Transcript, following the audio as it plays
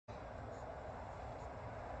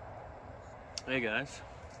Hey guys,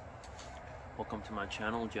 welcome to my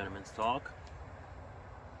channel, Gentleman's Talk.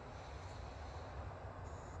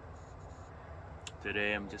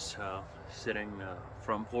 Today I'm just sitting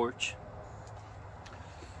front porch,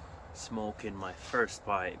 smoking my first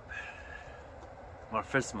pipe, my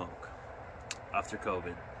first smoke after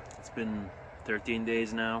COVID. It's been 13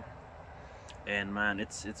 days now, and man,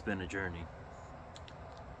 it's been a journey.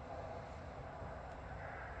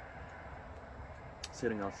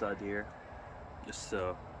 Sitting outside here, just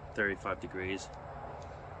 35 degrees,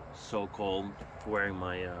 so cold, wearing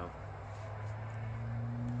my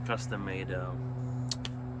custom made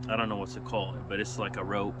I don't know what to call it, but it's like a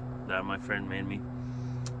rope that my friend made me.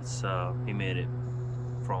 It's he made it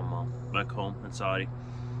from back home in Saudi,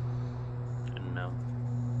 and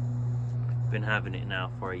been having it now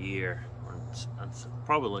for a year, or it's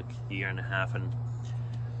probably like a year and a half, and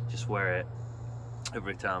just wear it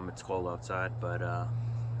every time it's cold outside. But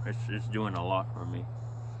it's doing a lot for me.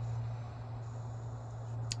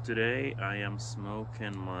 Today I am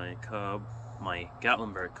smoking my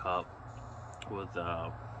Gatlinburg cup with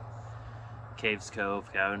Caves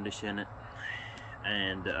Cove Cavendish in it,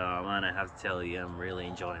 and man, I have to tell you, I'm really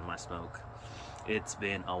enjoying my smoke. It's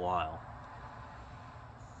been a while.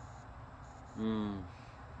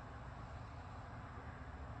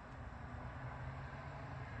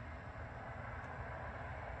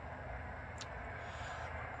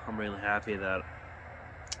 I'm really happy that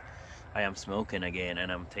I am smoking again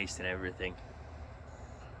and I'm tasting everything.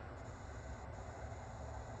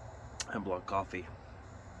 And black coffee.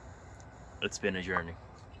 It's been a journey.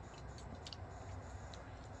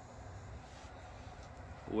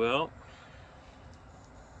 Well,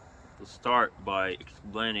 we'll start by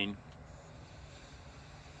explaining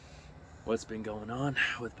what's been going on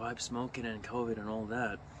with pipe smoking and COVID and all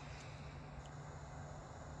that.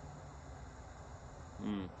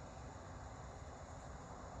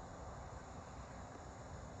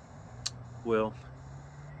 Well,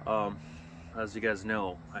 as you guys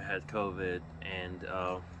know, I had COVID, and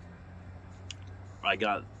I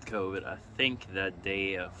got COVID, I think, that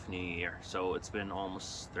day of New Year. So it's been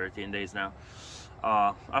almost 13 days now.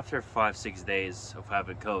 After 5-6 days of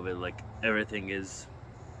having COVID, like everything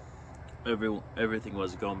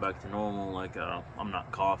was going back to normal. Like I'm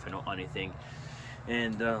not coughing or anything,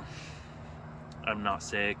 and I'm not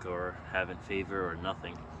sick or having fever or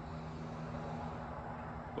nothing.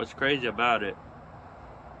 What's crazy about it,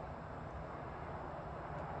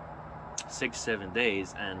 6-7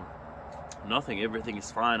 days and nothing, everything is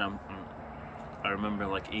fine. I remember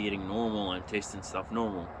like eating normal and tasting stuff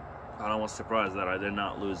normal, and I was surprised that I did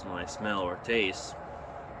not lose my smell or taste.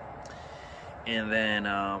 And then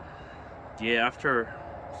yeah, after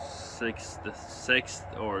the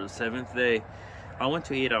 6th or the 7th day, I went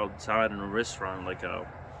to eat outside in a restaurant, like a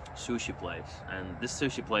sushi place, and this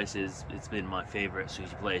sushi place it's been my favorite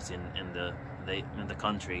sushi place in the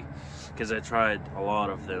country, because I tried a lot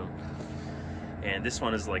of them, and this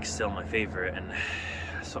one is like still my favorite, and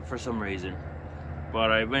so for some reason.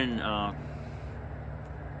 But I went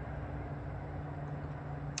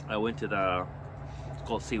to it's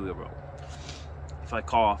called Seaweed Roll. If I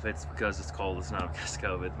cough, it's because it's cold. It's not because of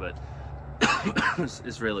COVID, but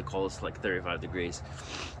it's really cold. It's like 35 degrees.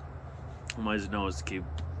 My nose keep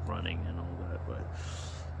running and all that,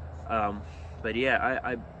 but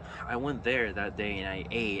yeah, I went there that day and I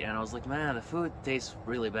ate, and I was like, man, the food tastes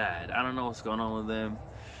really bad. I don't know what's going on with them.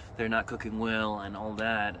 They're not cooking well and all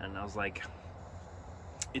that. And I was like,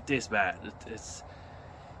 it tastes bad. It's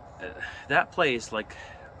that place, like,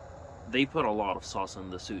 they put a lot of sauce on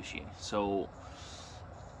the sushi, so,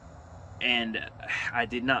 and I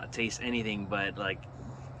did not taste anything but like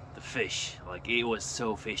the fish. Like, it was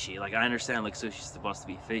so fishy. Like, I understand like sushi's supposed to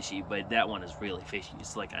be fishy, but that one is really fishy.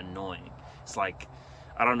 It's like annoying. It's like,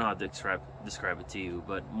 I don't know how to describe it to you,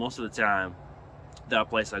 but most of the time that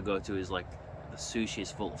place I go to is like the sushi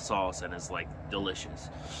is full of sauce and it's like delicious.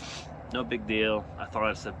 No big deal. I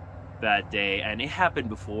thought it's a bad day, and it happened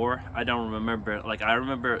before. I don't remember, like, I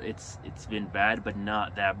remember it's been bad, but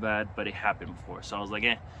not that bad, but it happened before. So I was like,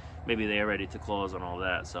 maybe they're ready to close and all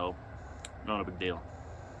that, so not a big deal.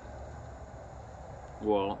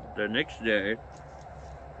 Well, the next day,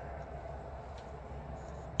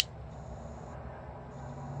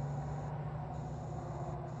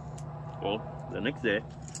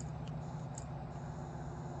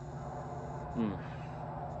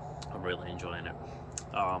 I'm really enjoying it.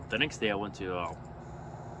 The next day I went to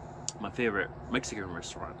my favorite Mexican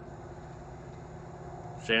restaurant.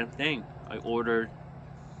 Same thing. I ordered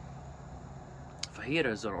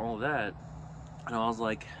fajitas and all that, And I was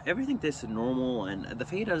like, everything tasted normal, and the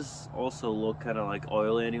fajitas also look kind of like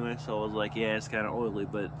oily anyway, so I was like, yeah, it's kind of oily,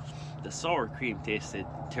 but the sour cream tasted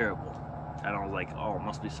terrible. And I was like, oh, it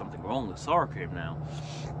must be something wrong with sour cream now.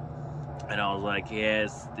 And I was like, yeah,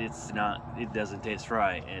 it's not, it doesn't taste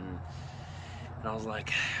right. And I was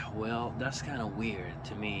like, well, that's kind of weird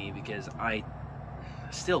to me, because I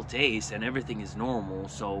still taste and everything is normal,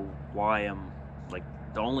 so why am, like,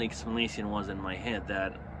 the only explanation was in my head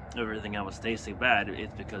that everything I was tasting bad,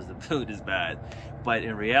 it's because the food is bad, but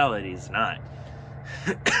in reality it's not.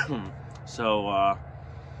 So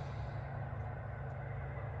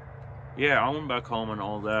yeah, I went back home and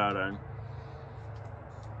all that, and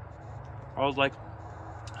I was like,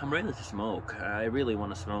 I'm ready to smoke. I really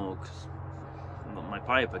want to smoke my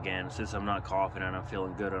pipe again, since I'm not coughing and I'm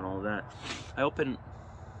feeling good and all that. I opened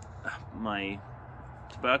my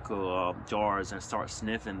tobacco jars and start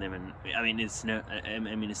sniffing them, and I mean, it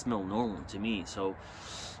smelled normal to me, so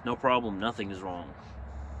no problem, nothing is wrong.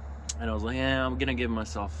 And I was like, yeah, I'm gonna give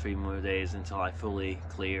myself 3 more days until I fully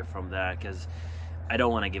clear from that, because I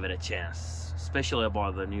don't want to give it a chance, especially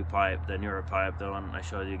about the new pipe, the newer pipe, the one I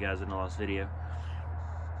showed you guys in the last video.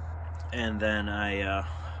 And then I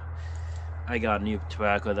got new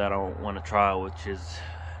tobacco that I want to try, which is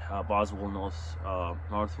Boswell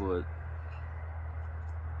Northwood.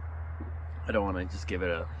 I don't want to just give it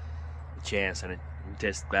a chance and it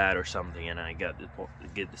tastes bad or something, and I get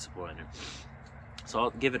disappointed. So I'll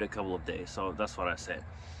give it a couple of days. So that's what I said.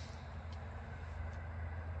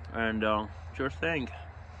 And sure thing,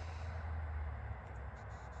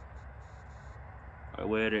 I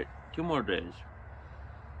waited 2 more days.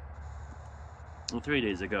 Well, 3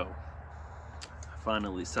 days ago, I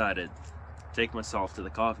finally decided to take myself to the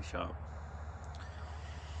coffee shop,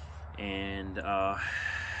 and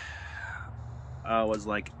I was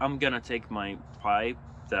like, I'm gonna take my pipe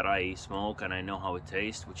that I smoke and I know how it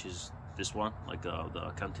tastes, which is this one, like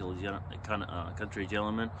the Country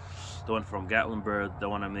Gentleman, the one from Gatlinburg, the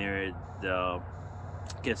one I married the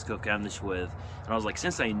kids cook English with. And I was like,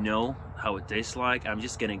 since I know how it tastes like, I'm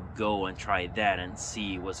just gonna go and try that and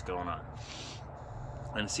see what's going on,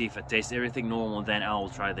 and see if it tastes everything normal. Then I will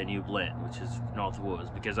try the new blend, which is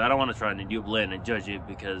Northwoods, because I don't want to try the new blend and judge it,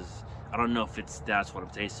 because I don't know if that's what I'm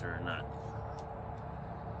tasting or not.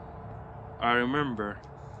 I remember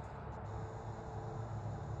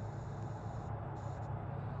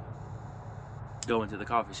going to the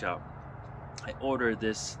coffee shop. I ordered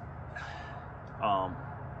this,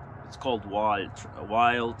 it's called Wild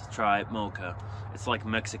Tribe Mocha. It's like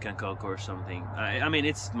Mexican Coke or something. I mean,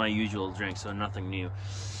 it's my usual drink, so nothing new.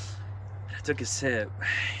 I took a sip,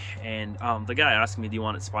 and the guy asked me, do you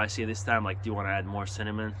want it spicy this time? Like, do you want to add more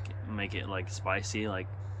cinnamon? Make it like spicy, like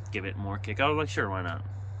give it more kick? I was like, sure, why not?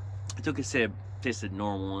 I took a sip, tasted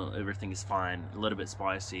normal, everything is fine. A little bit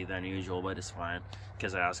spicy than usual, but it's fine,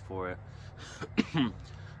 because I asked for it.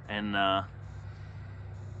 And I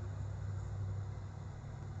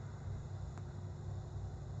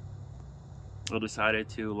decided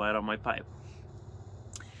to light on my pipe.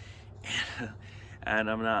 And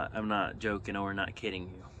I'm not joking or not kidding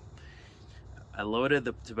you. I loaded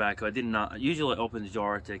the tobacco. I did not usually open the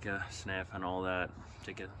jar, take a sniff and all that,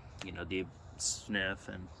 take a deep sniff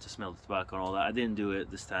and to smell the tobacco and all that. I didn't do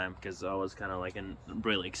it this time because I was kind of like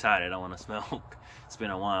really excited. I want to smoke. It's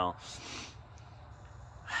been a while.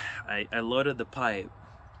 I loaded the pipe,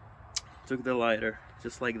 took the lighter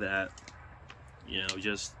just like that,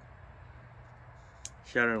 just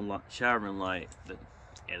showering light,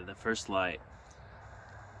 the first light.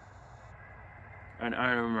 And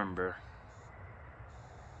I remember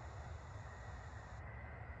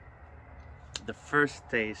the first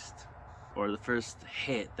taste, or the first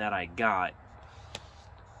hit that I got,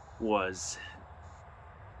 was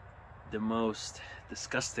the most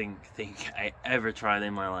disgusting thing I ever tried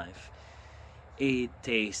in my life. It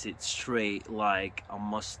tasted straight like a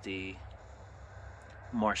musty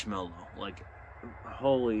marshmallow. Like,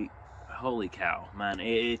 holy cow, man,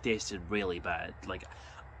 it tasted really bad. Like,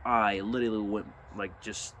 I literally went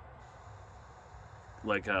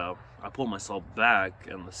I pulled myself back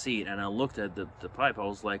on the seat and I looked at the pipe. I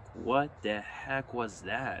was like, what the heck was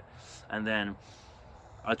that? And then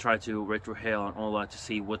I tried to retrohale and all that to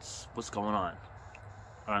see what's going on.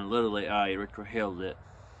 And literally I retrohaled it.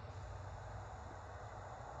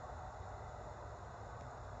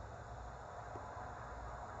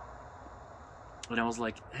 And I was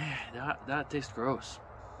like, that tastes gross.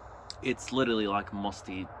 It's literally like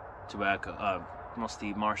musty tobacco,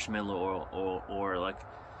 musty marshmallow, or like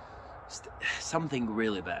something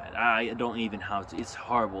really bad. I don't even have to. It's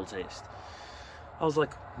horrible taste. I was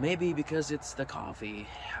like, maybe because it's the coffee,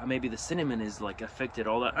 maybe the cinnamon is like affected,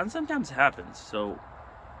 all that, and sometimes it happens. So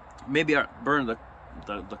maybe I burned the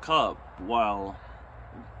cup while,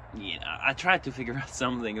 I tried to figure out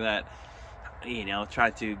something that,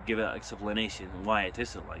 try to give an explanation why it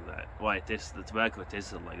tasted like that, why the tobacco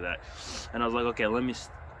tasted like that. And I was like, okay, let me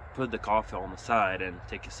put the coffee on the side and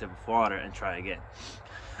take a sip of water and try again.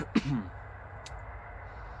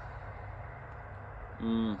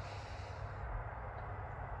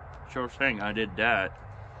 Sure thing, I did that.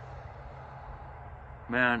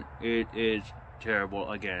 Man, it is terrible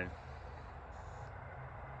again.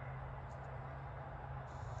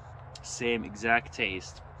 Same exact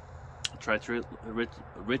taste. I tried to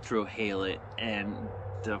retrohale it, and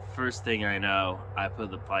the first thing I know, I put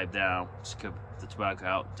the pipe down, scoop the tobacco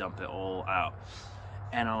out, dump it all out.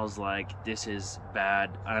 And I was like, this is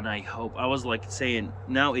bad. And I was like saying,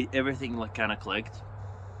 now everything like kind of clicked,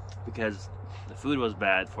 because the food was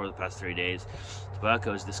bad for the past 3 days.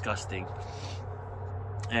 Tobacco is disgusting.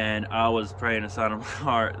 And I was praying inside of my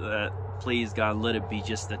heart that, please God, let it be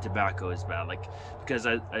just the tobacco is bad. Like, because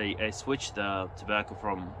I switched the tobacco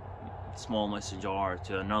from small mason jar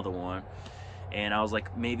to another one. And I was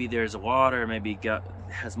like, maybe there's a water, maybe it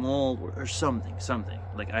has mold or something.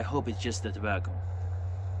 Like, I hope it's just the tobacco.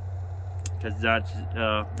 Because that's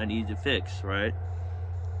an easy fix, right?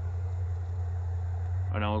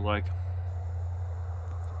 And I was like,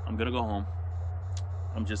 I'm gonna go home.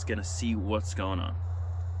 I'm just gonna see what's going on.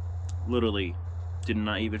 Literally, did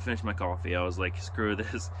not even finish my coffee. I was like, screw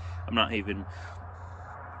this. I'm not even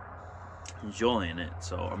enjoying it.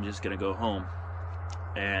 So I'm just gonna go home.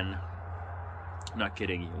 And I'm not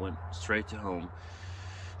kidding you, went straight to home.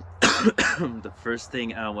 The first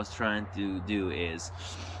thing I was trying to do is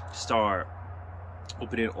start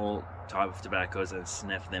opening all type of tobaccos and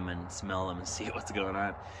sniff them and smell them and see what's going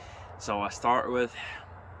on. So I start with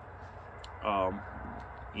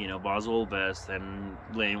Boswell Best and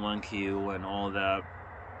Lane 1Q and all that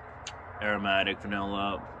aromatic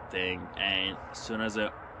vanilla thing, and as soon as I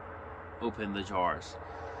open the jars,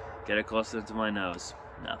 get it closer to my nose,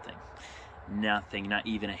 nothing, not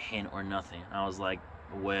even a hint or nothing. I was like,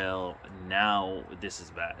 well, now this is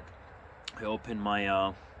bad. I opened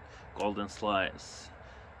my Golden Slice,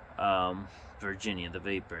 Virginia, the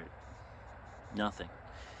vapor, nothing.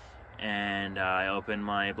 And I opened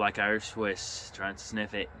my Black Irish Swiss, trying to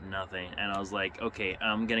sniff it, nothing. And I was like, okay,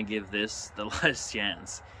 I'm gonna give this the last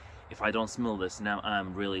chance. If I don't smell this, now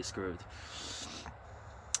I'm really screwed.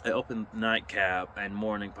 I opened Nightcap and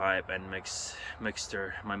Morning Pipe and my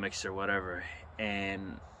mixer, whatever,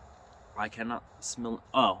 and I cannot smell.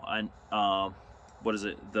 What is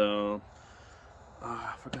it?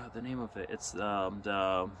 I forgot the name of it. It's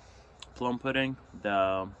the plum pudding,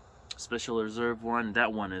 the special reserve one.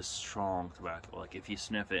 That one is strong tobacco. Like, if you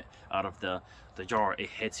sniff it out of the jar, it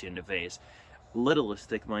hits you in the face. Literally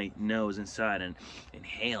stick my nose inside and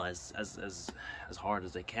inhale as hard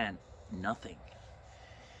as I can. Nothing.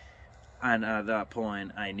 And at that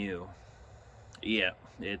point, I knew, yeah,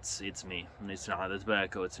 it's me. It's not the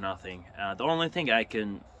tobacco. It's nothing. The only thing I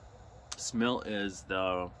can smell is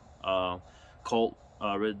the Colt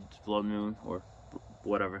Red Blood Moon or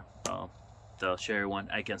whatever. The cherry one.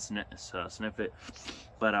 I can sniff it,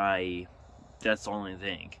 but that's the only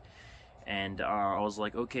thing. And I was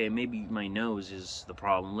like, okay, maybe my nose is the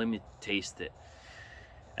problem. Let me taste it.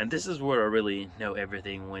 And this is where I really know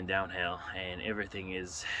everything went downhill, and everything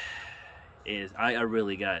is I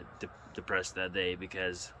really got depressed that day,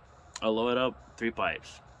 because I loaded up 3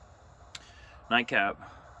 pipes. Nightcap,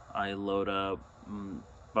 I load up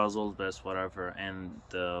Boswell's Best, whatever, and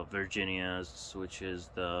the Virginia's, which is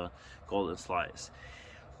the Golden Slice.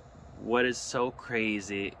 What is so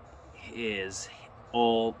crazy is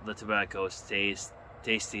all the tobaccos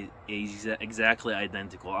tasted exactly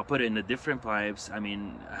identical. I put it in the different pipes. I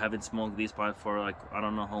mean, I haven't smoked these pipes for like, I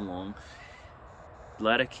don't know how long.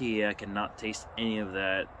 Latakia, I cannot taste any of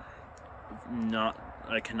that.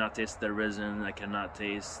 I cannot taste the resin. I cannot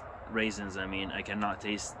taste raisins. I cannot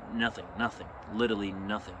taste nothing, literally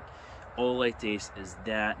nothing. All I taste is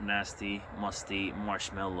that nasty, musty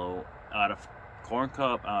marshmallow out of corn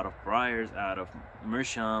cup, out of briars, out of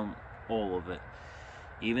meerschaum, all of it.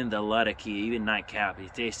 Even the Latakia, even Nightcap,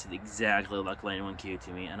 it tasted exactly like Lane 1Q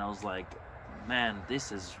to me, and I was like, man,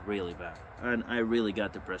 this is really bad. And I really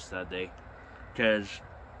got depressed that day, because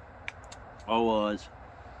I was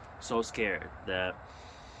so scared that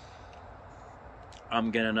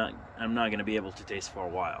I'm not gonna be able to taste for a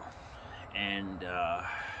while. And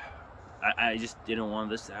I just didn't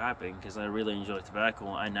want this to happen, because I really enjoy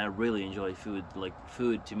tobacco and I really enjoy food. Like,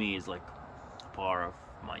 food to me is like part of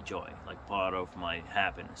my joy, like part of my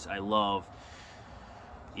happiness. I love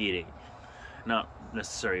eating, not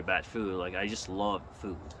necessarily bad food. Like, I just love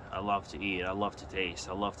food. I love to eat. I love to taste.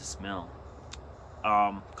 I love to smell.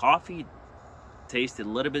 Coffee tasted a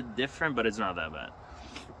little bit different, but it's not that bad.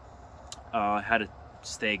 I had a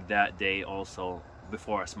steak that day also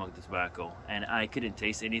before I smoked the tobacco, and I couldn't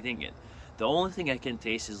taste anything. The only thing I can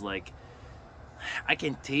taste is like, I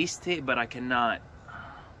can taste it, but I cannot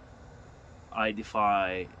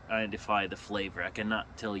identify the flavor. I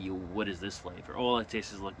cannot tell you what is this flavor. All I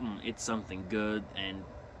taste is like, it's something good, and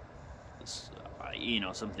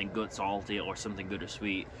something good salty or something good or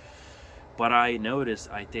sweet. But I notice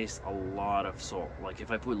I taste a lot of salt. Like, if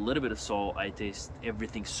I put a little bit of salt, I taste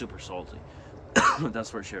everything super salty. That's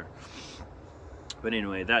for sure. But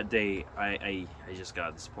anyway, that day I just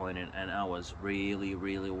got disappointed, and I was really,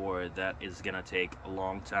 really worried that it's gonna take a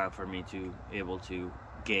long time for me to able to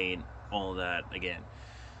gain all that again,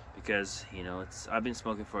 because I've been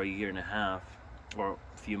smoking for a year and a half, or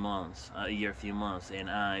a few months, and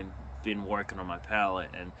I've been working on my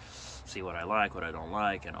palate and see what I like, what I don't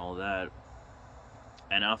like, and all that.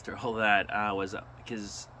 And after all that,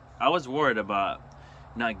 because I was worried about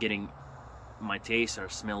not getting my taste or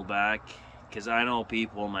smell back, because I know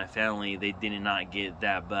people in my family, they did not get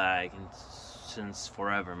that back since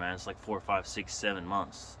forever, man. It's like 4, 5, 6, 7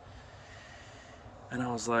 months. And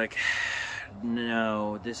I was like,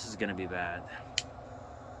 no, this is gonna be bad.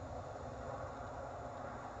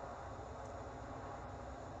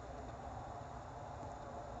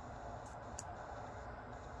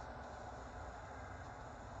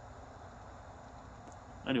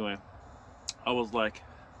 Anyway, I was like,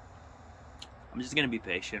 I'm just gonna be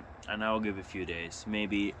patient, and I'll give it a few days.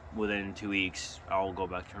 Maybe within 2 weeks, I'll go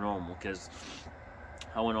back to normal. Because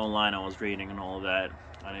I went online, I was reading and all that,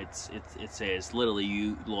 and it says literally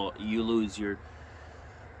you lose your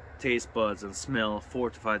taste buds and smell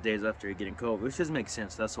 4 to 5 days after you're getting COVID, which doesn't make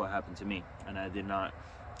sense. That's what happened to me, and I did not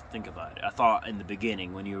think about it. I thought in the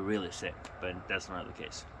beginning when you were really sick, but that's not the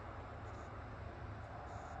case.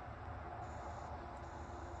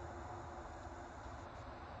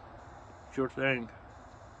 Sure thing.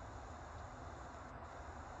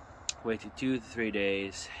 Waited 2 to 3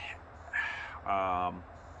 days.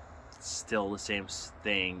 Still the same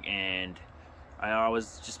thing, and I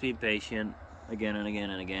was just being patient again and again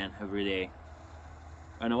and again every day.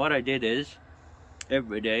 And what I did is,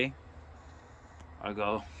 every day I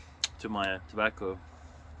go to my tobacco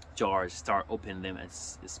jars, start opening them and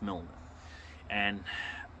smell them. And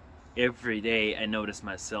every day I notice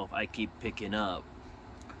myself, I keep picking up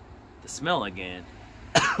the smell again.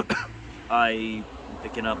 I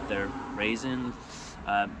picking up the raisins,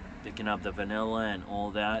 picking up the vanilla and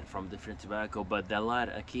all that from different tobacco, but the Lat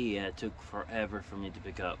Akia took forever for me to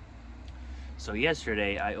pick up. So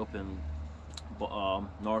yesterday I opened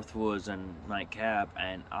Northwoods and Nightcap,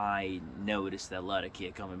 and I noticed that Lat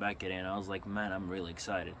Akia coming back again. I was like, man, I'm really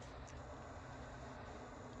excited.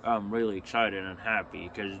 I'm really excited and happy,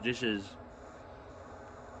 because this is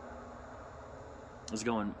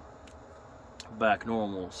going back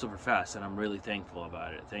normal super fast, and I'm really thankful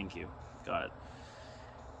about it. Thank you, God.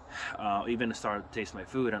 Even to start to taste my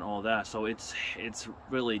food and all that, so it's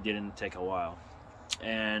really didn't take a while.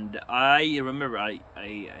 And I remember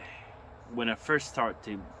when I first start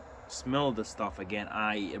to smell the stuff again,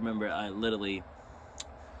 I remember I literally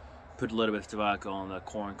put a little bit of tobacco on the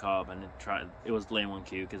corn cob and it was lane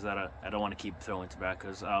 1Q, because I don't want to keep throwing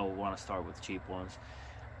tobaccos. I want to start with cheap ones.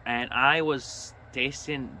 And I was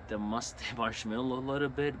tasting the musty marshmallow a little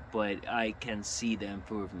bit, but I can see the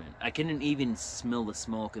improvement. I couldn't even smell the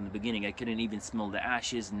smoke in the beginning. I couldn't even smell the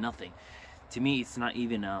ashes, nothing. To me, it's not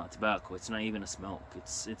even a tobacco. It's not even a smoke.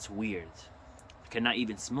 It's weird. I cannot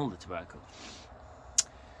even smell the tobacco.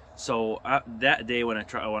 So that day when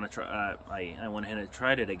I went ahead and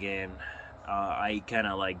tried it again. I kind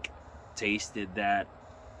of like tasted that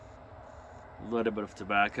little bit of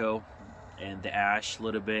tobacco and the ash a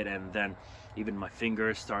little bit, and then even my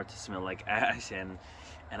fingers start to smell like ash, and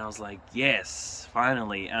I was like, yes,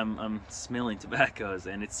 finally I'm smelling tobaccos.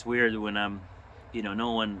 And it's weird when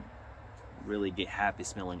no one really get happy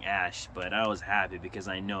smelling ash, but I was happy because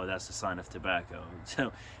I know that's a sign of tobacco.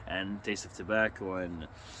 So, and taste of tobacco and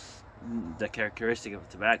the characteristic of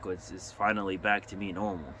tobacco is finally back to me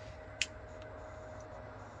normal.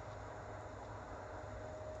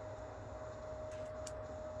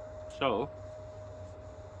 So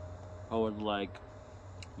I was like,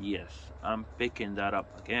 yes, I'm picking that up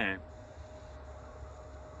again.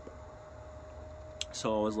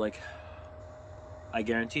 So I was like, I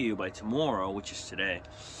guarantee you by tomorrow, which is today,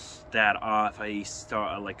 that if I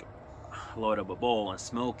start load up a bowl and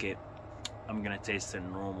smoke it, I'm gonna taste it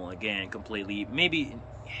normal again, completely, maybe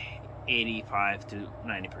 85 to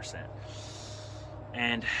 90%.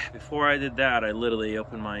 And before I did that, I literally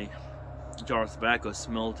opened my jar of tobacco,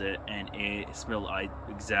 smelled it, and it smelled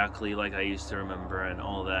exactly like I used to remember and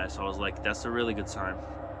all that. So I was like, that's a really good sign.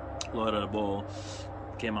 Loaded a bowl,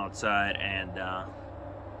 came outside, and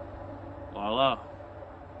voila.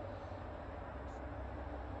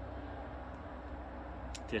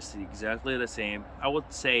 Tasted exactly the same. I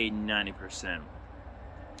would say 90%.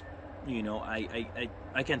 You know,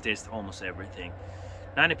 I can taste almost everything.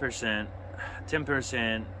 90%,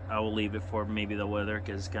 10% I will leave it for maybe the weather,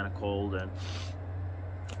 because it's kind of cold and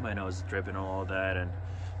my nose is dripping and all that, and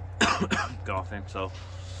coughing. So,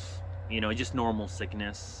 you know, just normal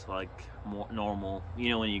sickness, like more normal. You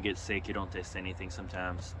know, when you get sick, you don't taste anything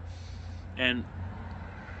sometimes. And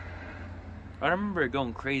I remember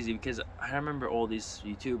going crazy because I remember all these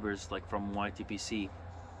YouTubers, like from ytpc,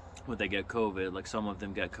 when they get COVID, like some of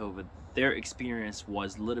them got COVID, their experience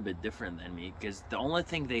was a little bit different than me, because the only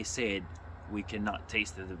thing they said, we cannot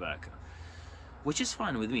taste the tobacco, which is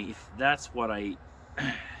fine with me. If that's what I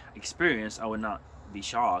experienced, I would not be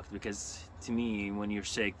shocked, because to me, when you're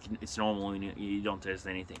sick, it's normal and you don't taste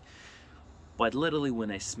anything. But literally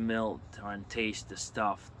when I smelled and taste the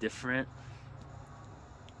stuff different,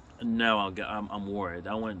 now I'm worried.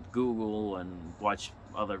 I went to Google and watched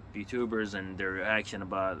other YouTubers and their reaction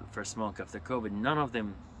about first smoke after COVID. None of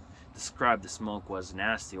them described the smoke was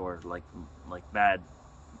nasty or like bad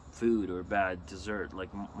food or bad dessert, like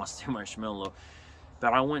musty marshmallow.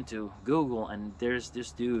 But I went to Google, and there's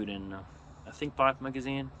this dude in I think Pipe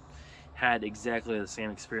magazine had exactly the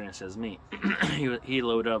same experience as me. he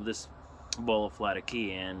loaded up this bowl of flat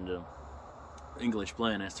key and English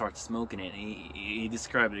blend and started smoking it. He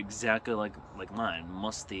described it exactly like mine,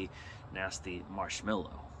 musty, nasty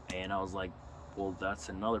marshmallow. And I was like, well, that's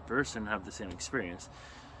another person have the same experience.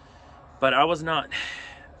 But I was not.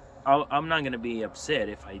 I'm not gonna be upset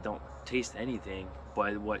if I don't taste anything.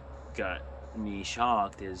 But what got me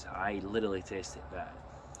shocked is I literally tasted bad.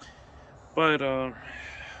 But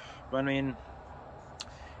I mean,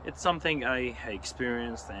 it's something I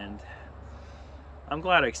experienced, and I'm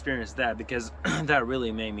glad I experienced that, because that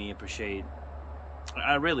really made me appreciate.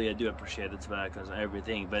 I do appreciate the tobaccos and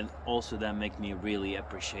everything, but also that make me really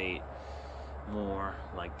appreciate more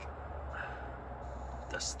like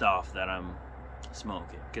the stuff that I'm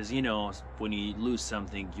smoking. Because you know, when you lose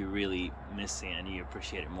something, you really miss it and you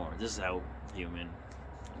appreciate it more. This is how human,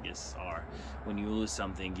 I guess, are. When you lose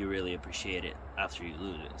something, you really appreciate it after you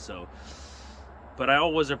lose it. So, but I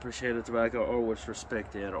always appreciated tobacco, always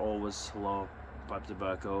respected, always loved pipe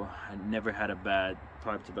tobacco. I never had a bad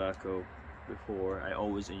pipe tobacco before. I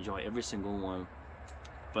always enjoy every single one.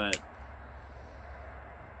 But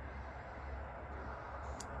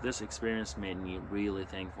this experience made me really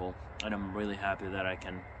thankful, and I'm really happy that I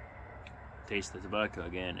can taste the tobacco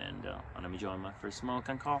again, and I'm enjoying my first smoke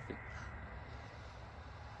and coffee.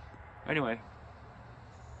 Anyway,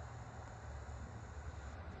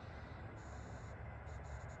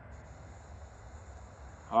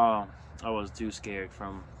 I was too scared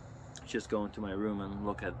from just going to my room and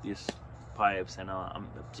look at these pipes, and I'm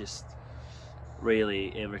just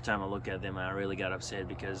really, every time I look at them, I really got upset,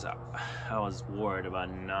 because I was worried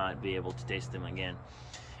about not being able to taste them again.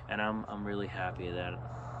 And I'm really happy that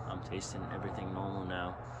I'm tasting everything normal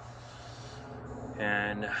now,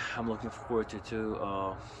 and I'm looking forward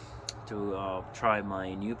to try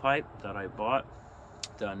my new pipe that I bought,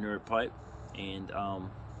 the Nerd pipe, and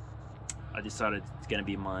I decided it's gonna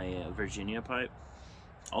be my Virginia pipe.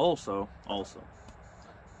 Also,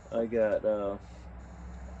 I got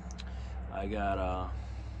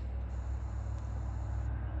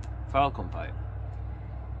Falcon pipe.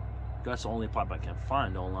 That's the only pipe I can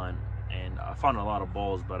find online, and I found a lot of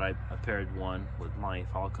balls, but I paired one with my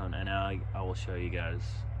Falcon, and I will show you guys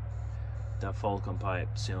the Falcon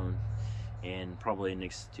pipe soon, in probably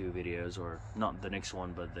next 2 videos, or not the next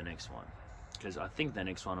one, but the next one, because I think the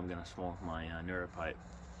next one I'm gonna smoke my Nura pipe,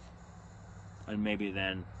 and maybe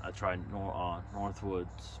then I try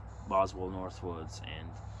Northwoods, Boswell Northwoods, and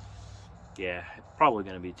yeah, probably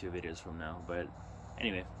gonna be 2 videos from now. But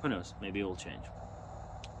anyway, who knows, maybe it will change.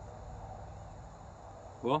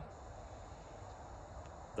 Well,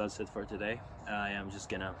 that's it for today. I am just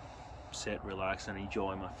gonna sit, relax, and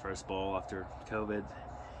enjoy my first bowl after COVID,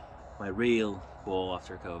 my real bowl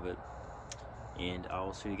after COVID, and I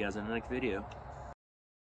will see you guys in the next video.